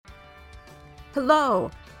Hello,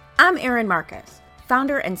 I'm Erin Marcus,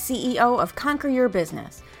 founder and CEO of Conquer Your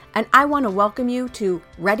Business, and I want to welcome you to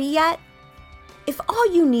Ready Yet? If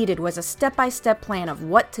all you needed was a step-by-step plan of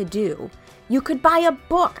what to do, you could buy a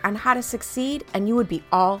book on how to succeed and you would be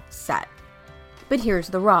all set. But here's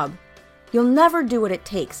the rub. You'll never do what it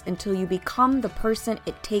takes until you become the person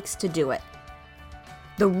it takes to do it.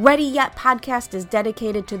 The Ready Yet podcast is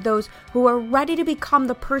dedicated to those who are ready to become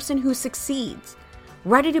the person who succeeds,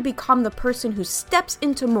 ready to become the person who steps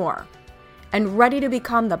into more, and ready to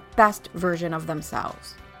become the best version of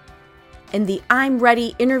themselves. In the I'm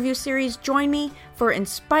Ready interview series, join me for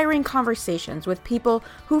inspiring conversations with people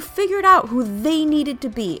who figured out who they needed to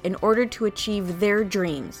be in order to achieve their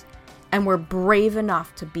dreams, and were brave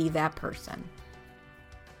enough to be that person.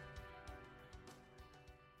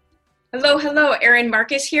 Hello, Erin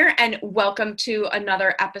Marcus here, and welcome to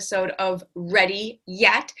another episode of Ready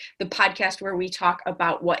Yet, the podcast where we talk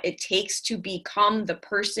about what it takes to become the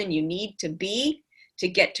person you need to be to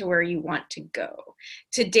get to where you want to go.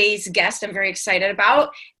 Today's guest I'm very excited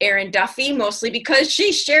about, Erin Duffy, mostly because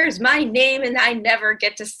she shares my name and I never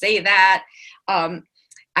get to say that.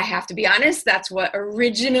 I have to be honest, that's what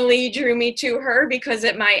originally drew me to her, because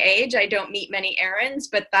at my age, I don't meet many Erins.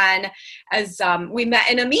 But then as we met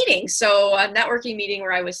in a meeting, so a networking meeting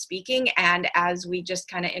where I was speaking, and as we just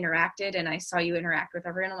kind of interacted and I saw you interact with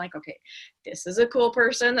everyone, I'm like, okay, this is a cool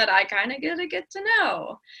person that I kind of get to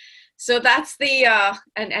know. So that's the,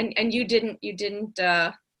 and you didn't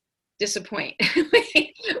disappoint.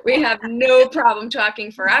 We have no problem talking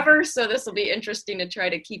forever. So this will be interesting to try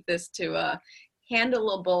to keep this to a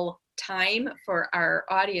handleable time for our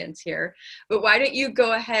audience here. But why don't you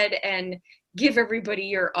go ahead and give everybody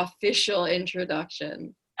your official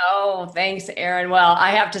introduction? Oh, thanks, Erin. Well,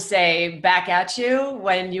 I have to say, back at you,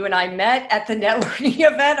 when you and I met at the networking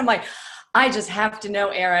event, I'm like, I just have to know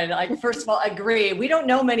Erin. Like, first of all, I agree. We don't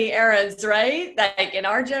know many Erins, right? Like in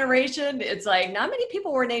our generation, it's like not many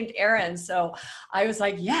people were named Erin. So I was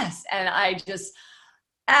like, yes. And I just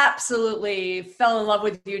absolutely fell in love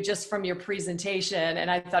with you just from your presentation. And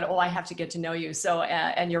I thought, oh, I have to get to know you. So,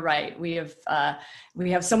 and you're right. We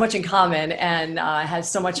have so much in common and had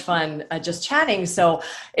so much fun just chatting. So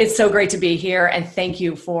it's so great to be here. And thank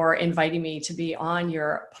you for inviting me to be on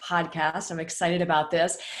your podcast. I'm excited about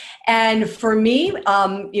this. And for me,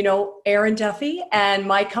 Erin Duffy, and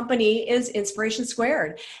my company is Inspiration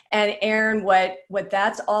Squared. And Erin, what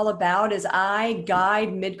that's all about is I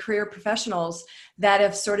guide mid-career professionals that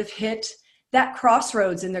have sort of hit that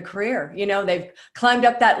crossroads in their career. You know, they've climbed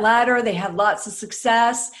up that ladder, they have lots of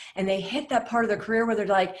success, and they hit that part of their career where they're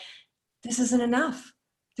like, this isn't enough.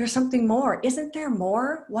 There's something more. Isn't there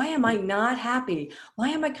more? Why am I not happy? Why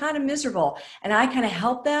am I kind of miserable? And I kind of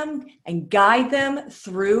help them and guide them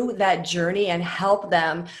through that journey and help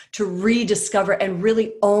them to rediscover and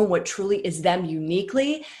really own what truly is them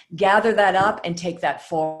uniquely, gather that up and take that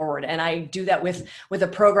forward. And I do that with a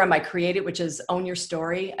program I created, which is Own Your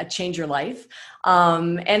Story, Change Your Life.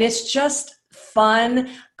 And it's just fun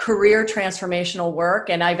career transformational work.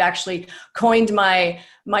 And I've actually coined my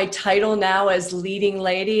title now as leading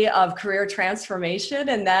lady of career transformation.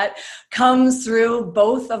 And that comes through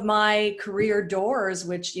both of my career doors,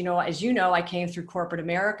 which, as you know, I came through corporate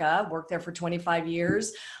America, worked there for 25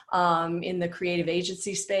 years in the creative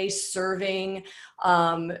agency space, serving,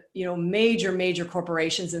 major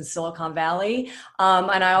corporations in Silicon Valley.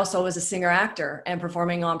 And I also was a singer actor and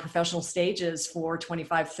performing on professional stages for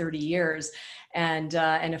 25, 30 years. And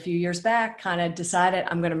a few years back, kind of decided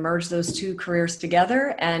I'm going to merge those two careers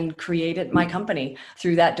together and created my company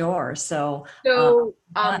through that door. So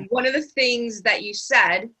one of the things that you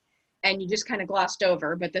said, and you just kind of glossed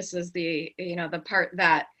over, but this is the part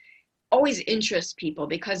that always interests people,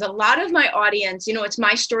 because a lot of my audience, it's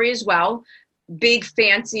my story as well. Big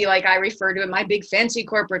fancy, like I refer to it, my big fancy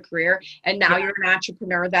corporate career. And now you're an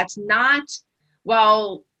entrepreneur. That's not,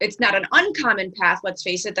 well, it's not an uncommon path. Let's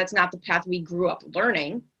face it. That's not the path we grew up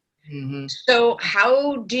learning. Mm-hmm. So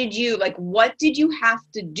how did you, what did you have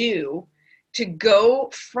to do to go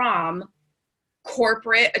from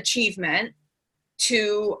corporate achievement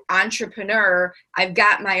to entrepreneur? I've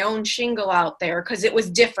got my own shingle out there, because it was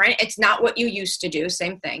different. It's not what you used to do.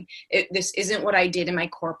 Same thing. This isn't what I did in my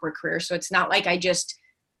corporate career. So it's not like I just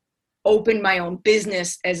opened my own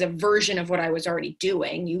business as a version of what I was already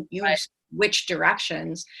doing. You right. Switch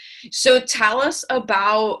directions. So tell us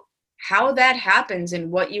about how that happens and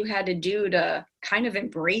what you had to do to kind of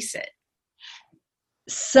embrace it.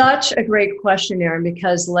 Such a great question, Erin,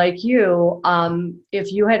 because like you,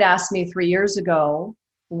 if you had asked me 3 years ago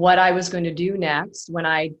what I was going to do next when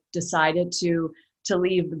I decided to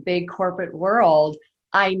leave the big corporate world,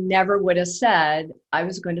 I never would have said I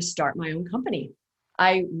was going to start my own company.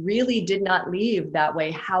 I really did not leave that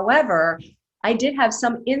way. However, I did have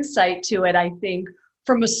some insight to it, I think,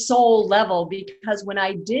 from a soul level, because when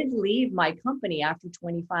I did leave my company after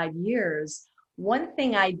 25 years, one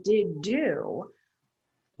thing I did do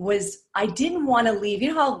was I didn't want to leave. You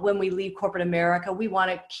know how when we leave corporate America, we want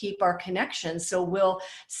to keep our connections. So we'll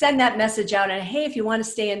send that message out and, hey, if you want to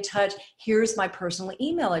stay in touch, here's my personal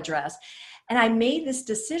email address. And I made this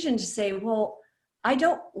decision to say, well, I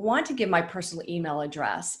don't want to give my personal email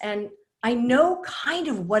address. And I know kind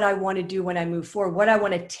of what I want to do when I move forward, what I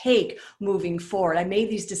want to take moving forward. I made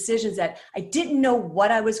these decisions that I didn't know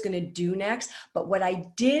what I was going to do next, but what I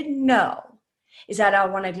did know is that I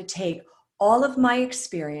wanted to take all of my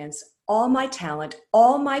experience, all my talent,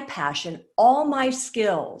 all my passion, all my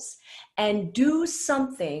skills, and do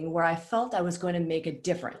something where I felt I was going to make a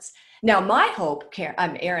difference. Now, my hope,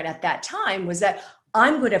 Erin, at that time was that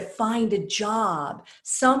I'm going to find a job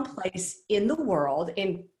someplace in the world,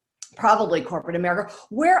 in probably corporate America,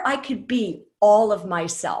 where I could be all of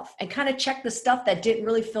myself and kind of check the stuff that didn't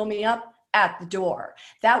really fill me up at the door.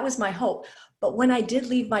 That was my hope. But when I did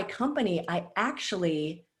leave my company, I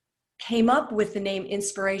actually came up with the name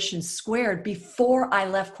Inspiration Squared before I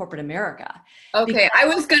left corporate America. Okay, I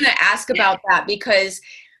was going to ask about that, because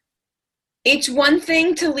it's one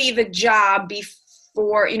thing to leave a job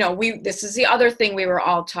before, this is the other thing we were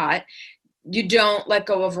all taught. You don't let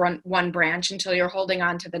go of one branch until you're holding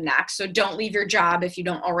on to the next. So don't leave your job if you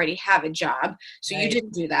don't already have a job. So right. You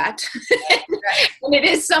didn't do that. Right. And it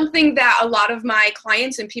is something that a lot of my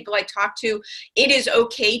clients and people I talk to, it is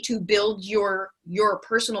okay to build your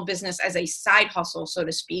personal business as a side hustle, so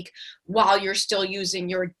to speak, while you're still using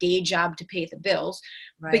your day job to pay the bills.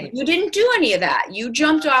 Right. But you didn't do any of that. You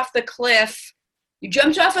jumped off the cliff. You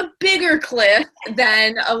jumped off a bigger cliff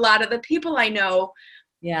than a lot of the people I know.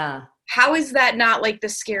 Yeah. How is that not like the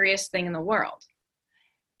scariest thing in the world?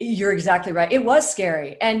 You're exactly right. It was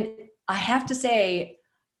scary. And I have to say,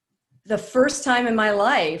 the first time in my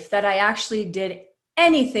life that I actually did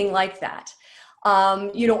anything like that,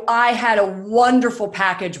 I had a wonderful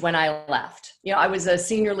package when I left. I was a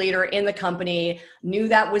senior leader in the company, knew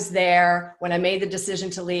that was there. When I made the decision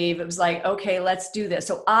to leave, it was like, okay, let's do this.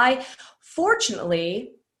 So I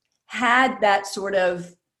fortunately had that sort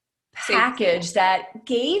of package that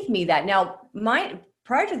gave me that. Now,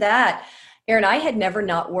 prior to that, Erin, I had never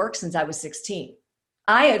not worked since I was 16.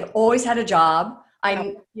 I had always had a job.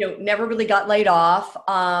 I never really got laid off.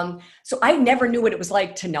 So I never knew what it was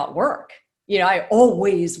like to not work. I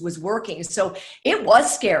always was working. So it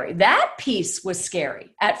was scary. That piece was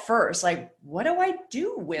scary at first. Like, what do I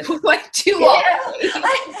do with what do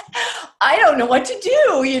I don't know what to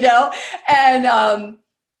do,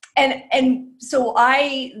 And so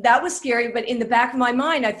that was scary, but in the back of my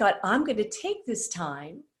mind, I thought, I'm going to take this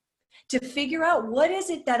time to figure out what is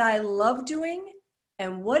it that I love doing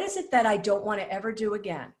and what is it that I don't want to ever do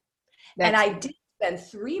again. And I did spend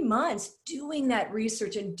 3 months doing that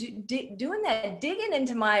research and doing that, digging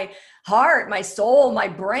into my heart, my soul, my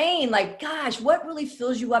brain, like, gosh, what really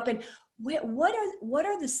fills you up? And what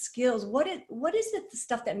are the skills? What is it, the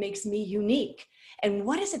stuff that makes me unique? And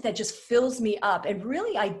what is it that just fills me up? And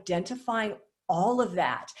really identifying all of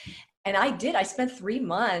that. And I spent 3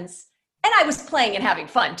 months, and I was playing and having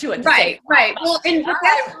fun too. Right. Well, and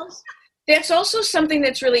that's also something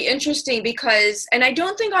that's really interesting because, and I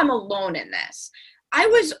don't think I'm alone in this, I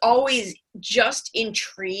was always just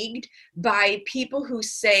intrigued by people who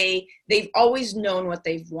say they've always known what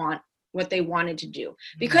they wanted to do,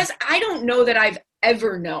 because I don't know that I've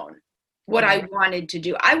ever known what I wanted to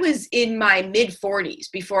do. I was in my mid-40s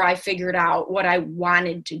before I figured out what I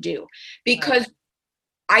wanted to do, because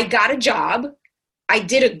I got a job, I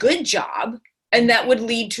did a good job, and that would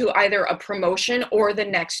lead to either a promotion or the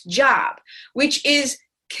next job, which is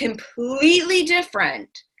completely different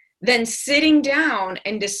than sitting down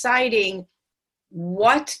and deciding,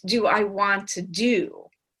 what do I want to do?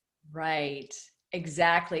 Right.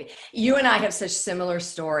 Exactly. You and I have such similar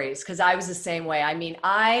stories, because I was the same way. I mean,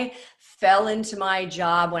 I fell into my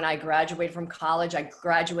job when I graduated from college. I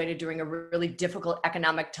graduated during a really difficult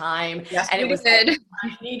economic time. Yes, and it was good. Like,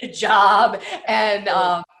 I need a job. And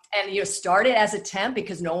started as a temp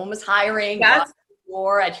because no one was hiring. Yes.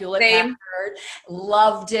 War at Hewlett Packard,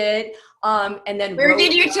 loved it. And then where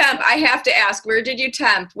did you temp? I have to ask, where did you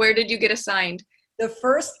temp? Where did you get assigned? The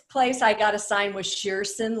first place I got assigned was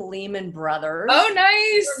Shearson Lehman Brothers. Oh,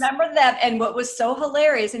 nice. Remember that? And what was so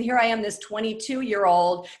hilarious, and here I am, this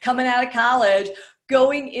 22-year-old coming out of college,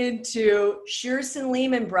 going into Shearson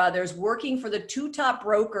Lehman Brothers, working for the two top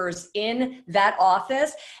brokers in that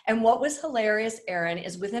office. And what was hilarious, Erin,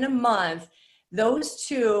 is within a month, those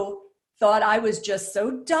two thought I was just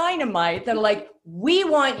so dynamite. They're like, we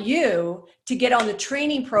want you to get on the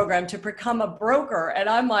training program to become a broker. And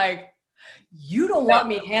I'm like, you don't want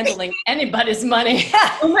me handling anybody's money.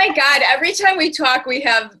 Oh my God. Every time we talk, we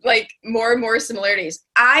have like more and more similarities.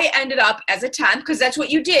 I ended up as a temp because that's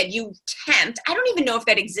what you did. You temped. I don't even know if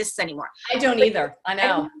that exists anymore. I don't either. I know. I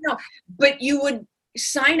don't know. But you would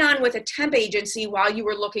sign on with a temp agency while you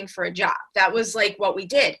were looking for a job. That was like what we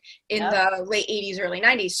did in the late 80s, early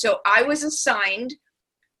 90s. So I was assigned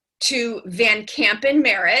to Van Kampen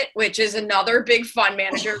Merritt, which is another big fund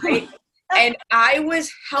manager, right? And I was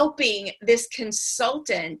helping this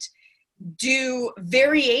consultant do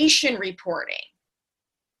variation reporting.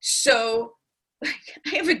 So like,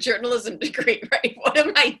 I have a journalism degree, right? What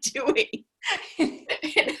am I doing?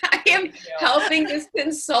 And I am helping this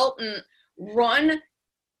consultant run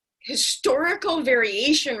historical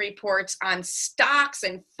variation reports on stocks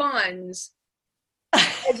and funds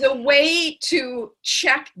as a way to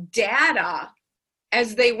check data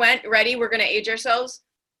as they went, ready, we're going to age ourselves,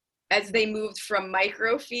 as they moved from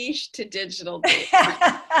microfiche to digital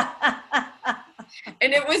data.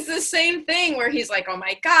 And it was the same thing where he's like, oh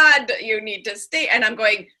my God, you need to stay. And I'm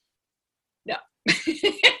going, no.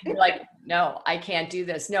 You're like, no, I can't do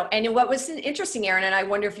this. No. And what was interesting, Erin, and I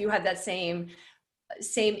wonder if you had that same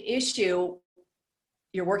issue.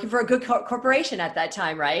 You're working for a good corporation at that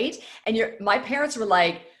time, right? And my parents were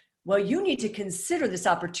like, well, you need to consider this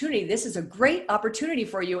opportunity. This is a great opportunity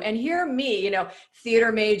for you. And here me,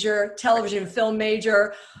 theater major, television film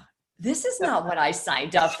major. This is not what I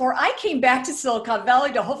signed up for. I came back to Silicon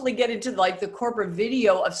Valley to hopefully get into like the corporate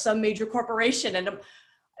video of some major corporation. And,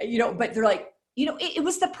 but they're like, it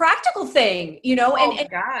was the practical thing, and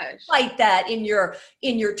gosh, like that in your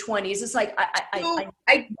 20s. It's like,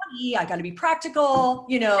 I got to be practical,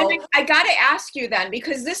 And I got to ask you then,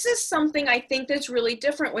 because this is something I think that's really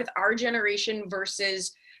different with our generation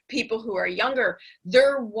versus people who are younger.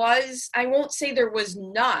 I won't say there was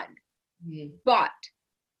none, but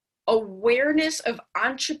awareness of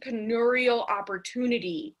entrepreneurial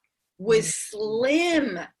opportunity was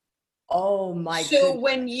slim. Oh my! So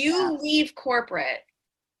when you leave corporate,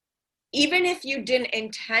 even if you didn't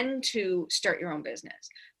intend to start your own business,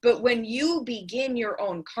 but when you begin your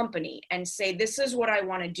own company and say, this is what I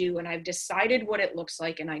want to do, and I've decided what it looks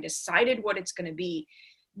like, and I decided what it's going to be,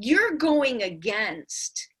 you're going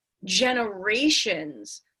against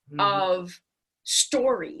generations of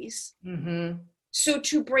stories. So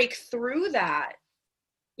to break through that,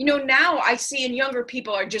 now I see in younger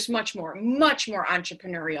people are just much more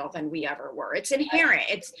entrepreneurial than we ever were. It's inherent.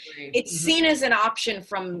 It's seen as an option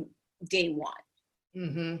from day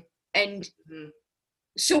one. And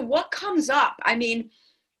so what comes up? I mean,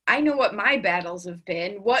 I know what my battles have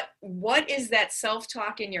been. What is that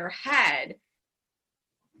self-talk in your head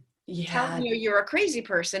telling you you're a crazy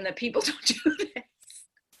person, that people don't do this?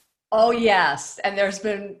 Oh, yes. And there's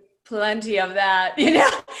been plenty of that,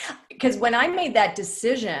 because when I made that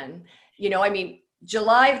decision,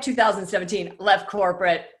 July of 2017, left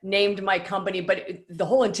corporate, named my company, but the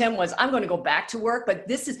whole intent was I'm going to go back to work. But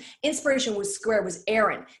Inspiration was Square was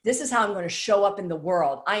Erin. This is how I'm going to show up in the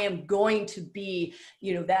world. I am going to be,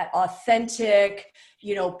 that authentic,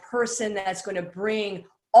 person that's going to bring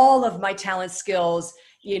all of my talent, skills,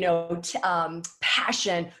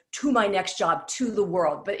 passion to my next job, to the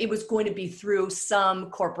world. But it was going to be through some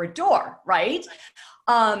corporate door, right?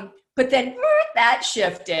 But then that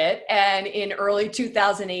shifted. And in early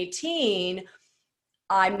 2018,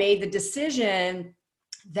 I made the decision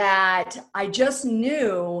that I just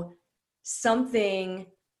knew something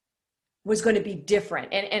was going to be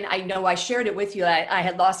different. And I know I shared it with you. I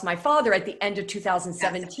had lost my father at the end of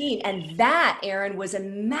 2017. Yes. And that, Erin, was a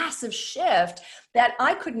massive shift that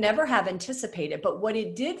I could never have anticipated. But what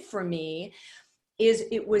it did for me is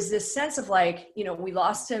it was this sense of like, we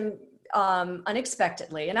lost him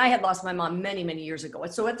unexpectedly. And I had lost my mom many, many years ago.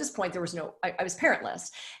 And so at this point, there was I was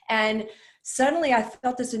parentless. And suddenly I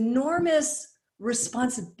felt this enormous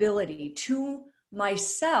responsibility to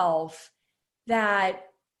myself that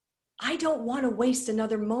I don't want to waste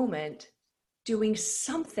another moment doing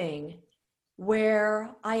something where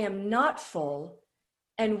I am not full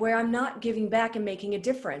and where I'm not giving back and making a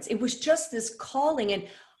difference. It was just this calling, and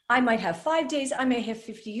I might have 5 days, I may have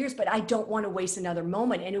 50 years, but I don't want to waste another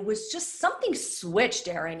moment. And it was just something switched,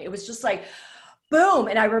 Erin. It was just like, boom.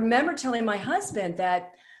 And I remember telling my husband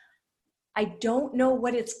that I don't know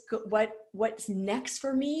what's next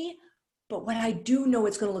for me, but what I do know,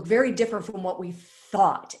 it's going to look very different from what we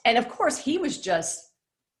thought. And of course, he was just,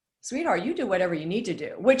 sweetheart, you do whatever you need to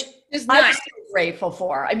do, which I'm so grateful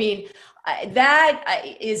for. I mean, that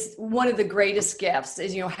is one of the greatest gifts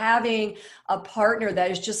is, having a partner that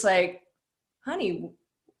is just like, honey,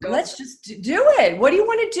 let's just do it. What do you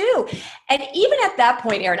want to do? And even at that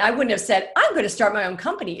point, Erin, I wouldn't have said, I'm going to start my own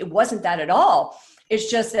company. It wasn't that at all. It's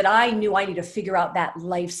just that I knew I need to figure out that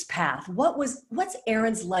life's path. What's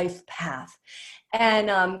Erin's life path? And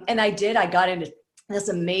I did. I got into this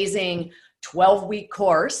amazing 12-week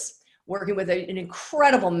course working with an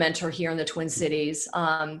incredible mentor here in the Twin Cities,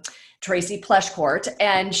 Tracy Pleshcourt.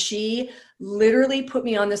 And she literally put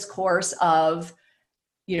me on this course of,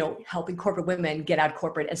 helping corporate women get out of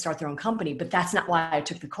corporate and start their own company. But that's not why I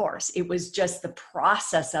took the course. It was just the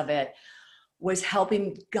process of it was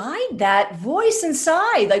helping guide that voice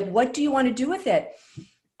inside. Like, what do you want to do with it?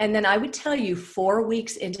 And then I would tell you 4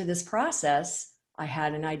 weeks into this process, I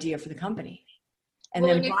had an idea for the company. And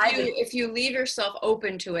then if you leave yourself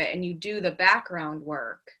open to it and you do the background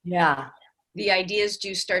work, the ideas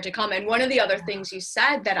do start to come. And one of the other things you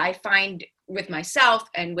said that I find with myself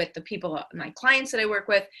and with the people, my clients that I work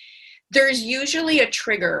with, there's usually a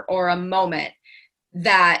trigger or a moment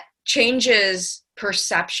that changes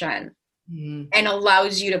perception and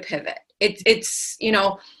allows you to pivot. It's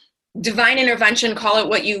divine intervention, call it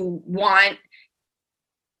what you want.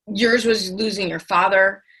 Yours was losing your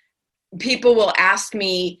father. People will ask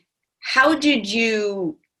me, how do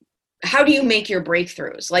you make your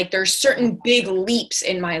breakthroughs? Like, there's certain big leaps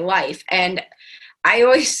in my life. And I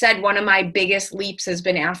always said one of my biggest leaps has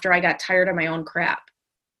been after I got tired of my own crap.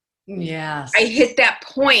 Yes. I hit that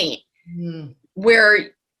point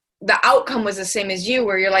where the outcome was the same as you,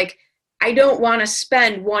 where you're like, I don't want to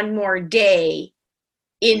spend one more day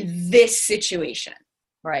in this situation.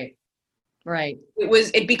 Right.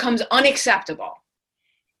 It becomes unacceptable.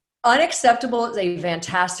 Unacceptable is a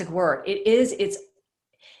fantastic word.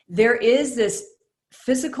 There is this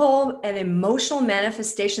physical and emotional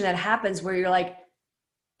manifestation that happens where you're like,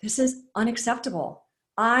 this is unacceptable.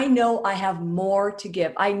 I know I have more to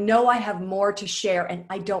give. I know I have more to share, and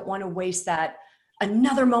I don't want to waste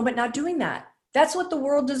another moment not doing that. That's what the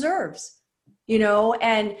world deserves,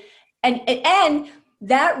 and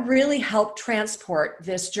that really helped transport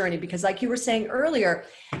this journey, because like you were saying earlier,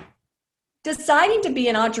 deciding to be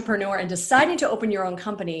an entrepreneur and deciding to open your own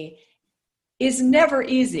company is never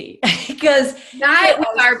easy, because not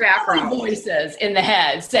with our background voices in the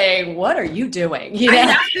head saying, what are you doing? I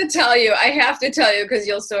have to tell you because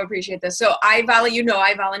you'll so appreciate this. So I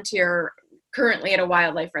volunteer currently at a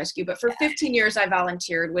wildlife rescue, but for 15 years I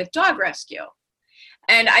volunteered with dog rescue.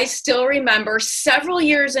 And I still remember several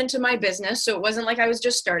years into my business, so it wasn't like I was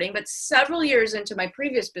just starting, but several years into my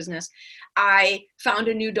previous business, I found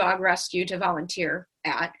a new dog rescue to volunteer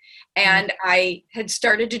at. And I had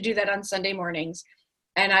started to do that on Sunday mornings.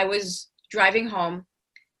 And I was driving home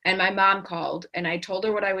and my mom called and I told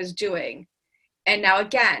her what I was doing. And now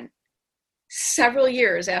again, several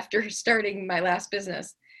years after starting my last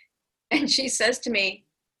business, and she says to me,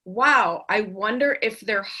 wow, I wonder if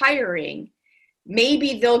they're hiring.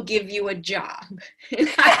 Maybe they'll give you a job. And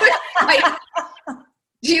I was like,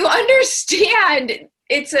 do you understand?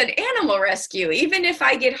 It's an animal rescue. Even if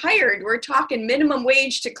I get hired, we're talking minimum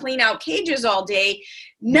wage to clean out cages all day.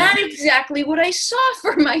 Not exactly what I saw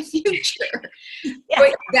for my future.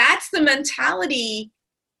 But that's the mentality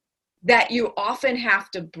that you often have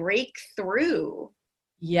to break through.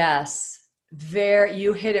 Yes.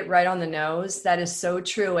 You hit it right on the nose. That is so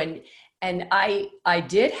true. And I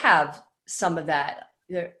did have some of that.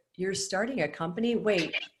 You're starting a company?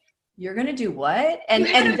 Wait, you're going to do what? And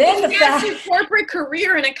then the fact, a corporate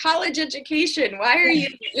career and a college education. Why are you,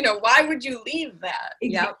 why would you leave that?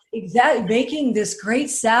 Exactly. Making this great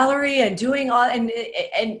salary and doing all, and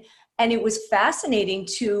it was fascinating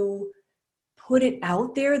to put it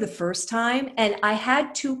out there the first time. And I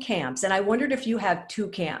had 2 camps, and I wondered if you have 2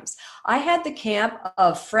 camps. I had the camp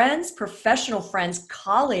of friends, professional friends,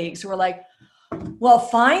 colleagues who were like, well,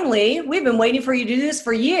 finally, we've been waiting for you to do this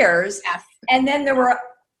for years. Yes. And then there were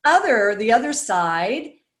the other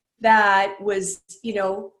side that was,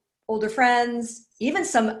 older friends, even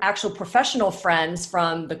some actual professional friends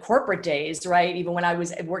from the corporate days, right? Even when I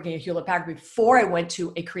was working at Hewlett Packard before I went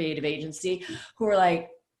to a creative agency, who were like,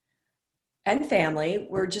 and family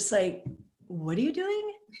were just like, what are you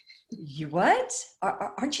doing? You what?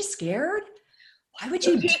 Aren't you scared? Why would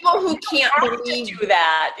you? People who can't believe do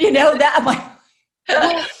that, that I'm like,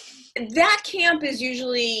 well, that camp is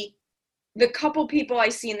usually the couple people I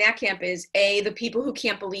see in that camp is the people who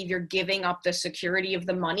can't believe you're giving up the security of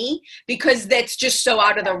the money, because that's just so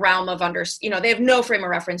out of the realm of they have no frame of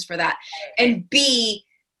reference for that. And B,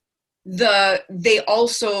 they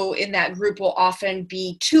also in that group will often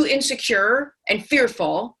be too insecure and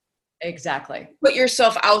fearful. Exactly. Put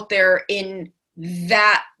yourself out there in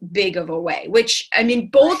that big of a way, which, I mean,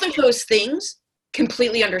 both of those things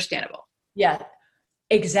completely understandable. Yeah,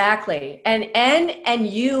 exactly. And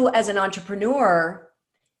you as an entrepreneur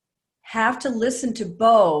have to listen to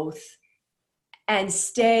both and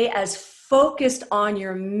stay as focused on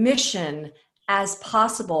your mission as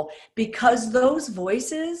possible, because those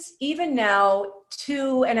voices, even now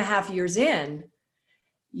 2.5 years in,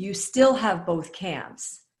 you still have both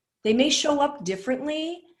camps. They may show up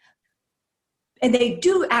differently, and they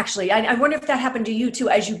do actually. I wonder if that happened to you too.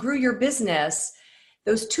 As you grew your business,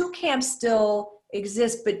 those two camps still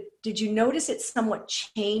exist, but did you notice it somewhat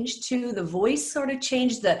changed too? The voice sort of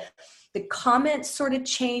changed, the comments sort of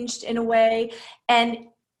changed in a way, and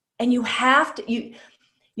you have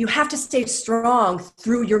to stay strong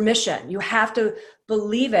through your mission. You have to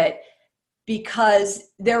believe it,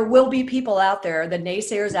 because there will be people out there, the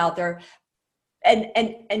naysayers out there,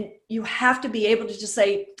 and you have to be able to just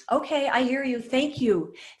say, okay, I hear you. Thank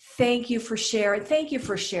you. Thank you for sharing. Thank you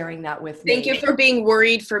for sharing that with me. Thank you for being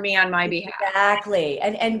worried for me on my behalf. Exactly.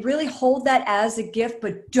 And really hold that as a gift,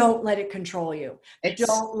 but don't let it control you.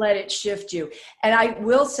 Don't let it shift you. And I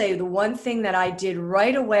will say the one thing that I did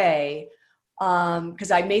right away,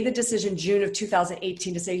 because I made the decision June of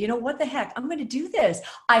 2018 to say, you know, what the heck, I'm going to do this.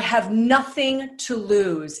 I have nothing to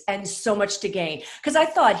lose and so much to gain. Because I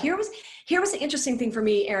thought, here was the interesting thing for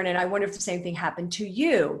me, Erin, and I wonder if the same thing happened to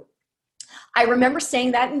you. I remember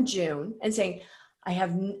saying that in June and saying, I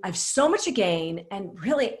have so much to gain, and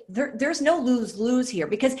really there's no lose here,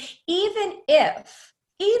 because even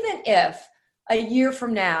if a year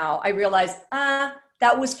from now I realize,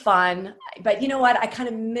 that was fun, but you know what, I kind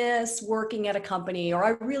of miss working at a company, or I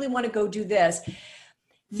really want to go do this.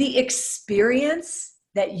 The experience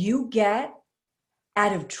that you get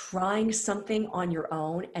out of trying something on your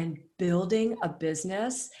own and building a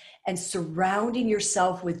business and surrounding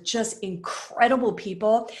yourself with just incredible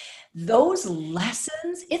people, those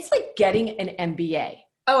lessons, it's like getting an MBA.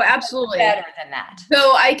 Oh, absolutely. Better than that.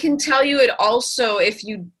 So I can tell you, it also, if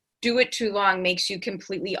you do it too long, makes you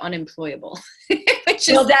completely unemployable.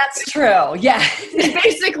 Well, that's true. Yeah.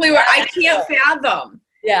 Basically what I can't fathom.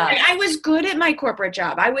 Yeah. And I was good at my corporate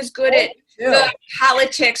job. I was good at the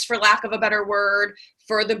politics, for lack of a better word,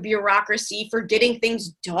 for the bureaucracy, for getting things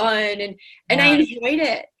done. And I enjoyed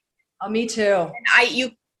it. Oh, me too.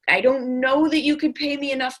 And I don't know that you could pay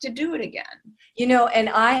me enough to do it again. You know, and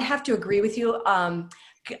I have to agree with you.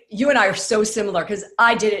 You and I are so similar, because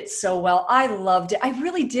I did it so well. I loved it. I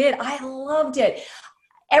really did. I loved it.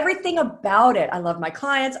 Everything about it. I love my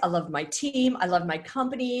clients. I love my team. I love my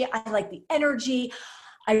company. I like the energy.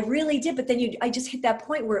 I really did. But then I just hit that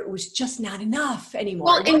point where it was just not enough anymore.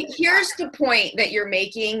 Well, and here's the point that you're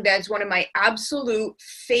making. That's one of my absolute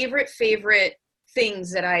favorite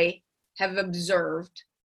things that I have observed.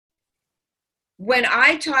 When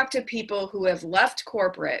I talk to people who have left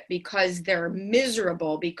corporate because they're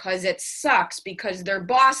miserable, because it sucks, because their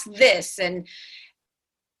boss this, and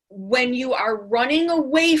when you are running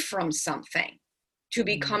away from something to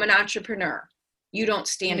become an entrepreneur, you don't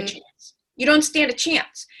stand a chance. You don't stand a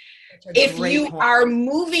chance. If you are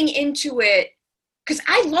moving into it, because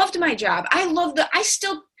I loved my job.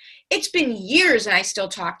 It's been years and I still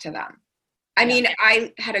talk to them. I mean,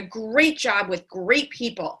 I had a great job with great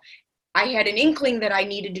people. I had an inkling that I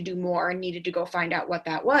needed to do more and needed to go find out what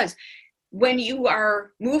that was. When you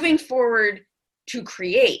are moving forward to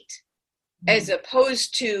create, as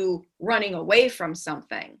opposed to running away from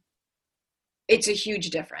something, it's a huge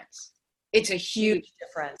difference. It's a huge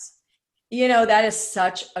difference. You know, that is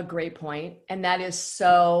such a great point. And that is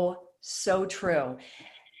so, so true.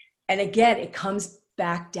 And again, it comes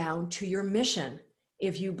back down to your mission.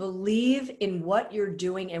 If you believe in what you're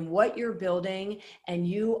doing and what you're building, and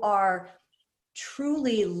you are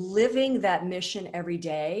truly living that mission every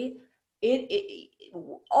day,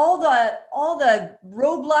 all the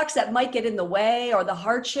roadblocks that might get in the way, or the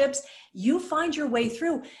hardships, you find your way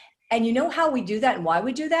through. And you know how we do that and why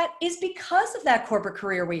we do that is because of that corporate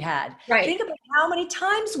career we had. Right. Think about how many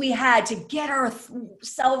times we had to get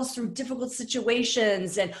ourselves through difficult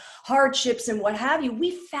situations and hardships and what have you.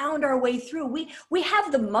 We found our way through. We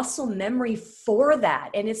have the muscle memory for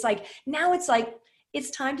that. And it's like, now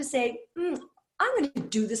it's time to say, I'm going to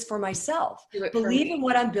do this for myself. Believe in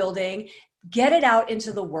what I'm building, get it out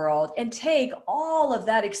into the world and take all of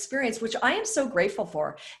that experience, which I am so grateful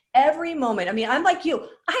for every moment. I mean, I'm like you,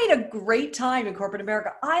 I had a great time in corporate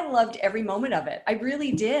America. I loved every moment of it. I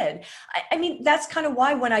really did. I mean, that's kind of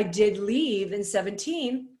why when I did leave in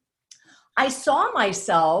 17, I saw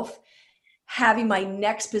myself having my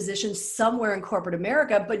next position somewhere in corporate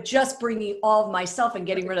America, but just bringing all of myself and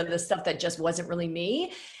getting rid of the stuff that just wasn't really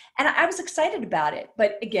me. And I was excited about it.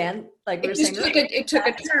 But again, like we were saying, it took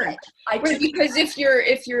a turn. Because if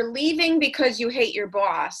you're leaving because you hate your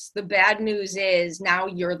boss, the bad news is now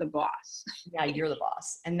you're the boss. Yeah, you're the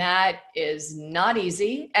boss. And that is not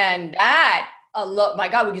easy. And that, my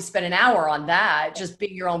God, we could spend an hour on that. Just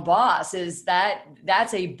being your own boss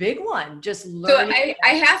that's a big one. Just learning. So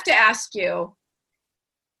I have to ask you,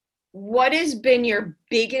 what has been your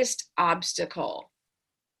biggest obstacle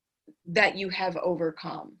that you have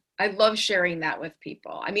overcome? I love sharing that with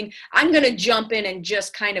people. I mean, I'm going to jump in and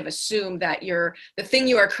just kind of assume that the thing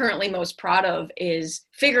you are currently most proud of is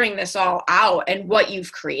figuring this all out and what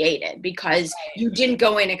you've created, because you didn't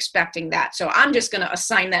go in expecting that. So I'm just going to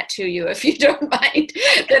assign that to you, if you don't mind,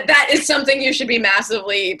 that is something you should be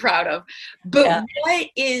massively proud of. But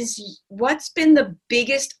what's been the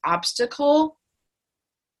biggest obstacle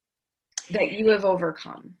that you have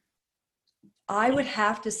overcome? I would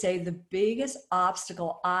have to say the biggest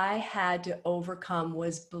obstacle I had to overcome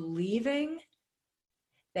was believing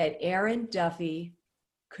that Erin Duffy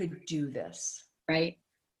could do this. Right.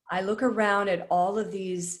 I look around at all of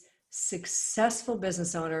these successful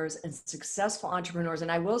business owners and successful entrepreneurs.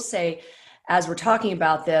 And I will say, as we're talking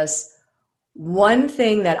about this, one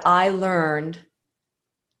thing that I learned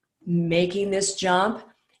making this jump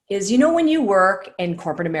is, when you work in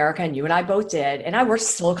corporate America, and you and I both did, and I worked in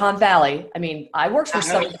Silicon Valley. I mean, I worked for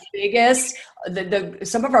some of the biggest,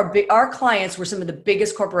 some of our clients were some of the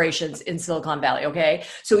biggest corporations in Silicon Valley. Okay.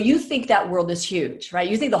 So you think that world is huge, right?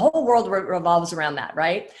 You think the whole world revolves around that,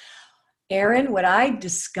 right? Erin, what I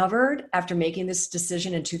discovered after making this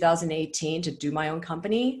decision in 2018 to do my own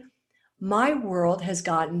company, my world has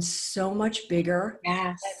gotten so much bigger,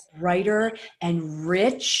 yes, and brighter and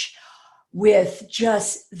rich, with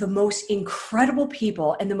just the most incredible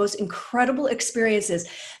people and the most incredible experiences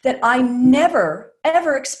that I never,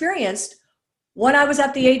 ever experienced when I was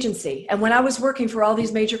at the agency and when I was working for all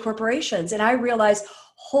these major corporations. And I realized,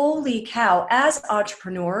 holy cow, as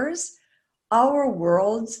entrepreneurs, our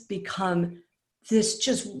worlds become this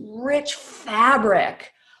just rich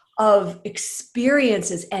fabric of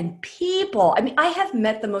experiences and people. I mean, I have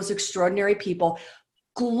met the most extraordinary people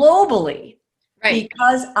globally. Right.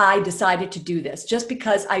 Because I decided to do this, just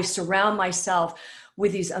because I surround myself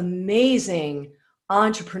with these amazing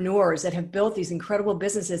entrepreneurs that have built these incredible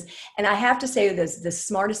businesses. And I have to say this, the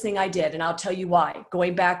smartest thing I did, and I'll tell you why.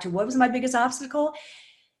 Going back to what was my biggest obstacle?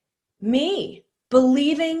 Me,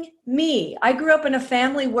 believing me. I grew up in a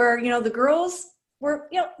family where, the girls were,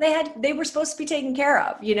 they were supposed to be taken care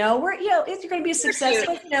of, if you're going to be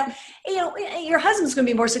successful, your husband's going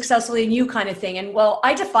to be more successful than you, kind of thing. And well,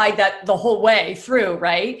 I defied that the whole way through.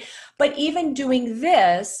 Right. But even doing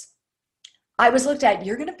this, I was looked at,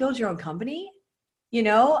 you're going to build your own company,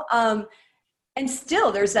 and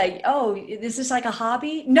still there's like, oh, is this like a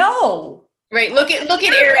hobby? No. Right. Look at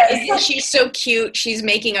Erin. She's so cute. She's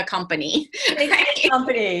making a company.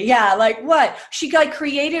 Yeah. Like what? She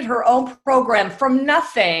created her own program from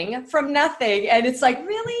nothing. And it's like,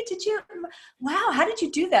 really? Did you? Wow. How did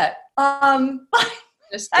you do that?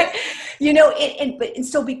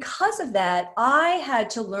 So because of that, I had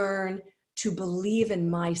to learn to believe in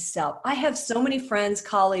myself. I have so many friends,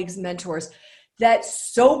 colleagues, mentors that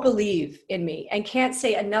so believe in me and can't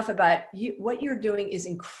say enough about you. What you're doing is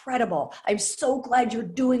incredible. I'm so glad you're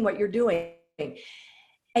doing what you're doing.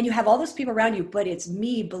 And you have all those people around you, but it's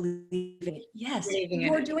me believing, yes,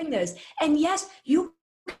 you're doing this. And yes, you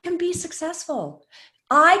can be successful.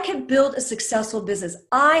 I can build a successful business.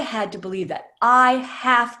 I had to believe that. I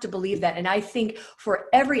have to believe that. And I think for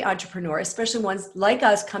every entrepreneur, especially ones like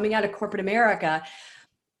us coming out of corporate America,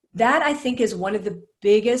 that I think is one of the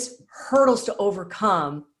biggest hurdles to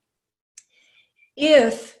overcome.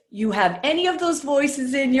 If you have any of those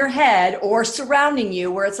voices in your head or surrounding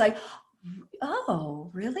you where it's like,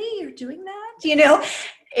 oh, really? You're doing that?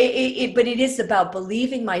 But it is about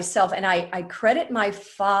believing myself. And I credit my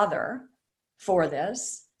father for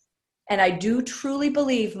this. And I do truly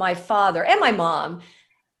believe my father and my mom,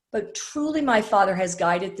 but truly my father has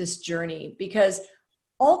guided this journey, because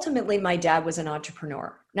ultimately my dad was an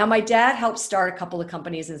entrepreneur. Now, my dad helped start a couple of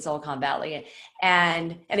companies in Silicon Valley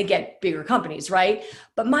and again, bigger companies, right?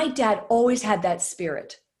 But my dad always had that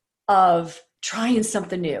spirit of trying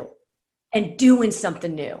something new. and doing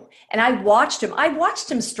something new. And I watched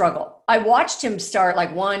him struggle. I watched him start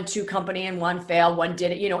like 1-2 company and one failed, one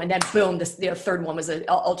did it, and then boom, the third one was an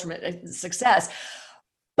ultimate success.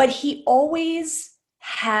 But he always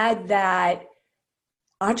had that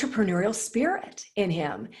entrepreneurial spirit in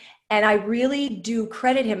him. And I really do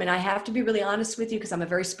credit him. And I have to be really honest with you, because I'm a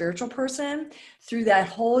very spiritual person. Through that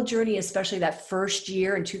whole journey, especially that first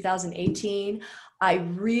year in 2018, I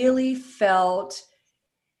really felt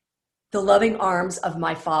the loving arms of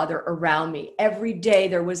my father around me. Every day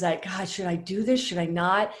there was like, God, should I do this? Should I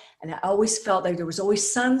not? And I always felt like there was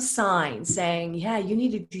always some sign saying, yeah, you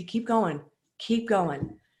need to keep going.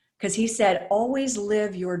 Because he said, always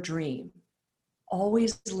live your dream.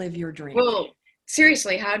 Always live your dream. Well,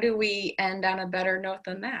 seriously, how do we end on a better note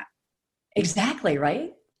than that? Exactly,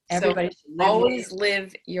 right? Everybody should always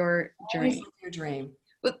live your dream. Always live your dream.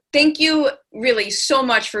 Well, thank you really so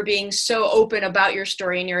much for being so open about your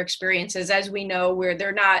story and your experiences. As we know,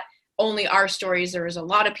 they're not only our stories, there is a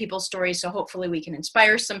lot of people's stories. So hopefully we can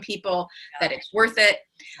inspire some people that it's worth it.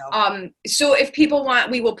 So if people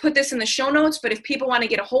want, we will put this in the show notes, but if people want to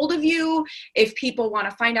get a hold of you, if people want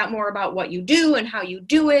to find out more about what you do and how you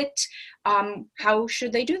do it, how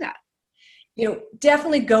should they do that?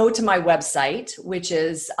 Definitely go to my website, which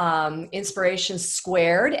is Inspiration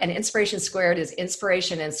Squared, and Inspiration Squared is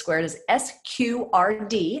inspiration and squared is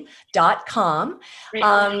SQRD.com.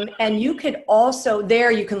 And you could also,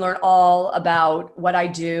 there you can learn all about what I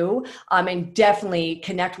do, and definitely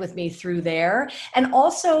connect with me through there. And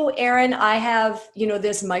also, Erin, I have,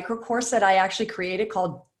 this micro course that I actually created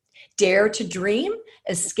called Dare to Dream,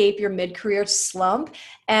 Escape Your Mid-Career Slump.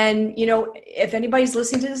 And, if anybody's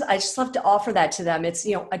listening to this, I just love to offer that to them. It's, a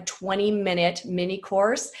 20-minute mini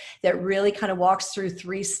course that really kind of walks through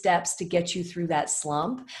 3 steps to get you through that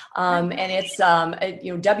slump. And it's,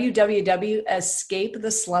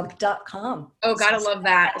 www.escapetheslump.com. Oh, gotta love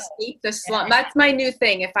that. Escape the slump. Yeah. That's my new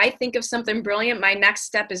thing. If I think of something brilliant, my next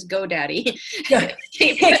step is GoDaddy.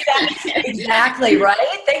 Exactly, right?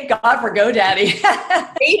 Thank God for GoDaddy.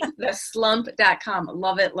 EscapeTheSlump.com.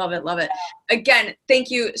 Love it, love it, love it. Again, thank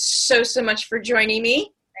you so much for joining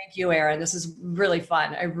me. Thank you, Erin. This is really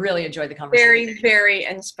fun. I really enjoyed the conversation. Very, very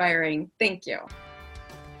inspiring. Thank you.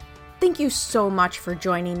 Thank you so much for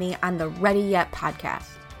joining me on the Ready Yet podcast.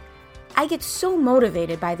 I get so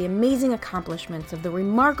motivated by the amazing accomplishments of the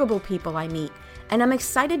remarkable people I meet, and I'm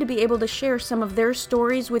excited to be able to share some of their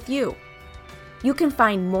stories with you. You can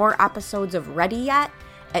find more episodes of Ready Yet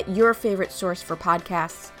at your favorite source for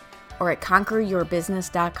podcasts or at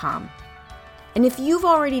conqueryourbusiness.com. And if you've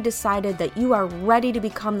already decided that you are ready to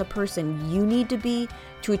become the person you need to be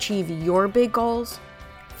to achieve your big goals,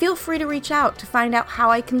 feel free to reach out to find out how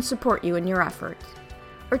I can support you in your efforts.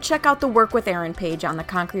 Or check out the Work with Erin page on the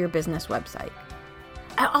Conquer Your Business website.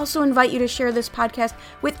 I also invite you to share this podcast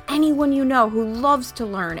with anyone you know who loves to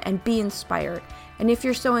learn and be inspired. And if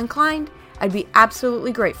you're so inclined, I'd be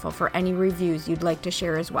absolutely grateful for any reviews you'd like to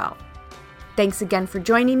share as well. Thanks again for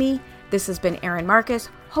joining me. This has been Erin Marcus,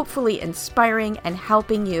 hopefully inspiring and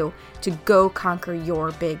helping you to go conquer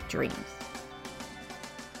your big dreams.